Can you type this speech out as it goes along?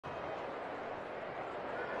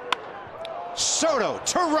Soto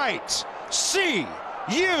to right. See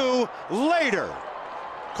you later.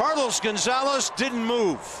 Carlos Gonzalez didn't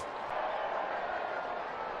move.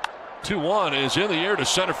 2-1 is in the air to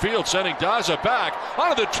center field, sending Daza back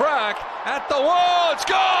onto the track at the wall. It's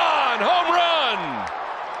gone! Home run!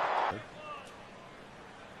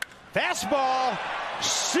 Fastball.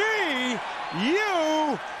 See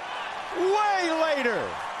you way later.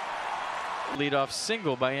 Leadoff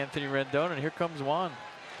single by Anthony Rendon, and here comes Juan.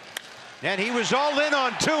 And he was all in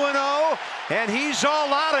on 2-0, and he's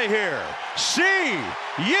all out of here. See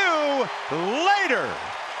you later.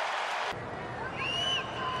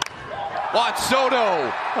 Juan Soto.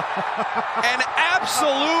 An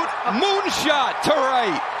absolute moonshot to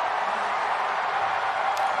right.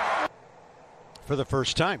 For the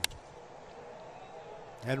first time.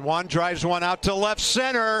 And Juan drives one out to left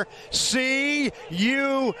center. See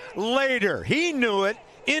you later. He knew it.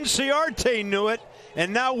 Inciarte knew it.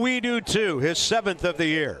 And now we do too. His 7th of the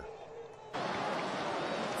year.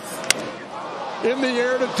 In the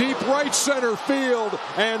air to deep right center field.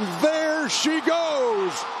 And there she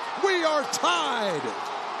goes. We are tied.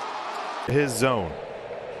 His zone.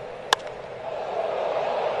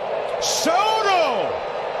 Soto!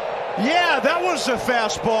 Yeah, that was a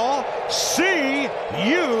fastball. See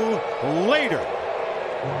you later.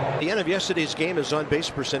 The end of yesterday's game, his on-base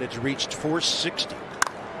percentage reached .460.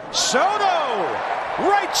 Soto!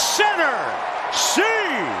 Right center! See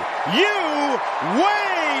you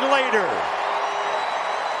way later.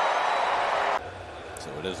 So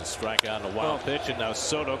it is a strikeout and a wild pitch, and now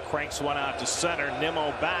Soto cranks one out to center.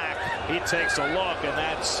 Nimmo back. He takes a look, and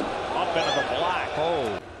that's up into the black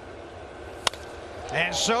hole.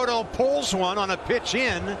 And Soto pulls one on a pitch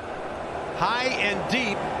in, high and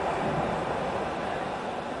deep,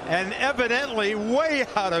 and evidently way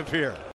out of here.